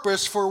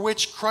purpose for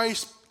which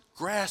Christ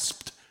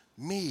grasped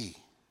me.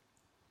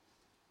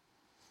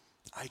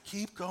 I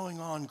keep going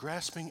on,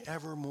 grasping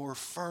ever more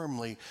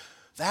firmly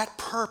that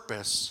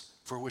purpose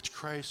for which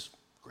Christ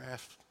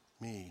grasped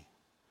me.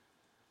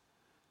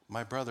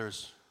 My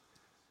brothers,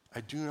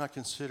 I do not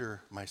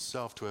consider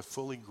myself to have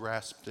fully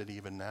grasped it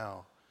even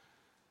now,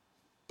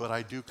 but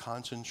I do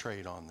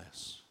concentrate on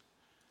this.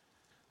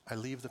 I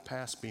leave the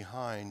past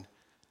behind,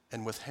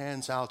 and with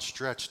hands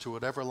outstretched to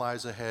whatever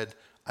lies ahead,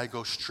 I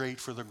go straight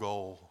for the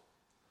goal.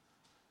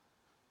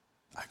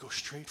 I go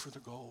straight for the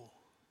goal.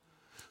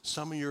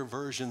 Some of your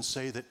versions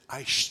say that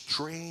I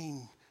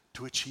strain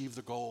to achieve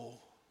the goal.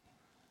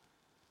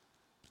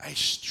 I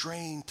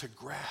strain to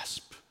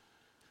grasp,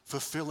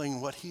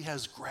 fulfilling what he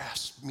has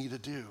grasped me to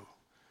do.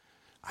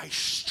 I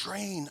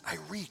strain, I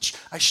reach,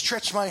 I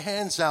stretch my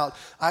hands out.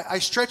 I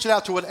stretch it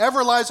out to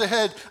whatever lies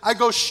ahead. I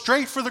go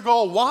straight for the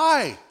goal.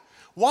 Why?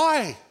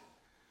 Why?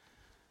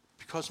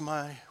 Because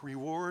my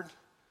reward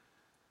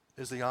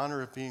is the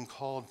honor of being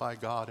called by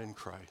God in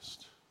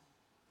Christ.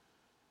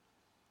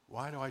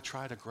 Why do I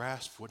try to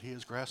grasp what he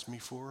has grasped me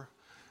for?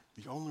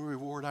 The only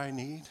reward I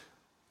need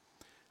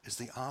is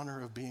the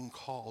honor of being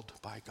called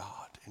by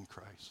God in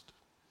Christ.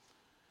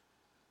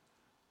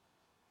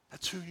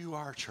 That's who you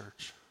are,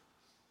 church.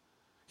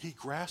 He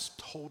grasped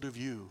hold of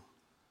you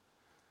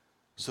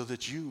so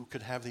that you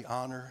could have the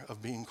honor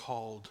of being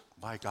called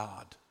by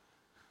God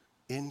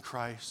in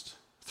Christ,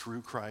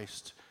 through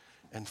Christ,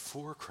 and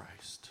for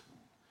Christ.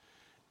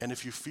 And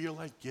if you feel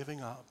like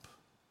giving up,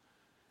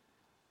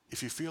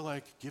 if you feel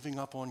like giving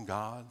up on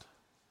God,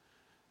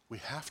 we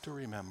have to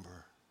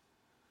remember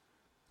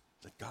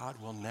that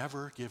God will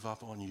never give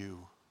up on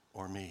you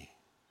or me.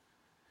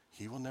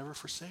 He will never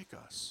forsake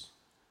us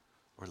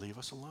or leave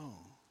us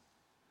alone.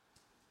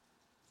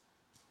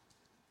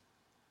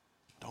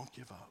 Don't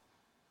give up.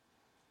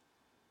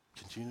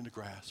 Continue to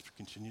grasp,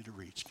 continue to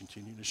reach,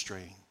 continue to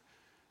strain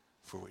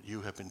for what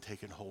you have been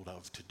taken hold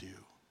of to do,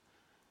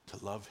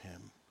 to love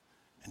him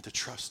and to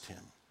trust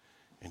him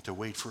and to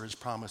wait for his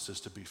promises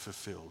to be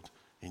fulfilled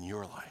in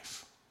your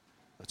life.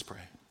 Let's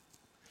pray.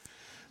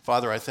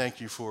 Father, I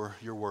thank you for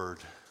your word.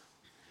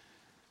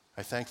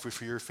 I thank you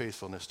for your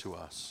faithfulness to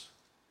us.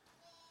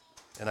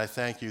 And I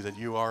thank you that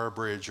you are a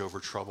bridge over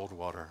troubled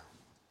water.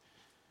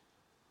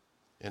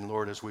 And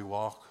Lord, as we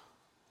walk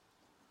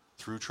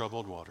through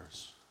troubled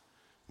waters,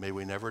 may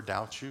we never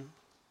doubt you.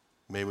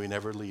 May we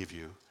never leave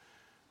you.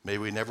 May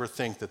we never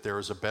think that there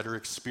is a better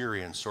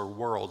experience or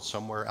world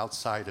somewhere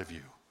outside of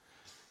you.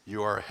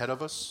 You are ahead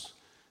of us,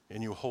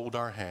 and you hold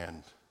our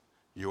hand.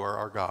 You are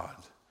our God,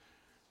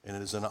 and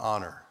it is an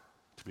honor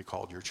to be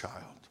called your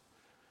child.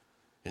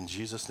 In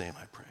Jesus' name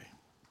I pray.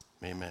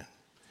 Amen.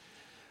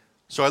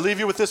 So I leave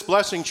you with this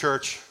blessing,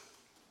 church.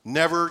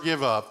 Never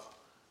give up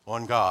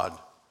on God,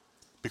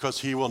 because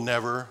he will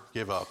never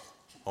give up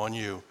on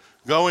you.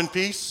 Go in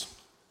peace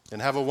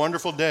and have a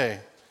wonderful day,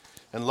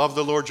 and love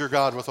the Lord your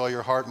God with all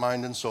your heart,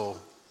 mind, and soul.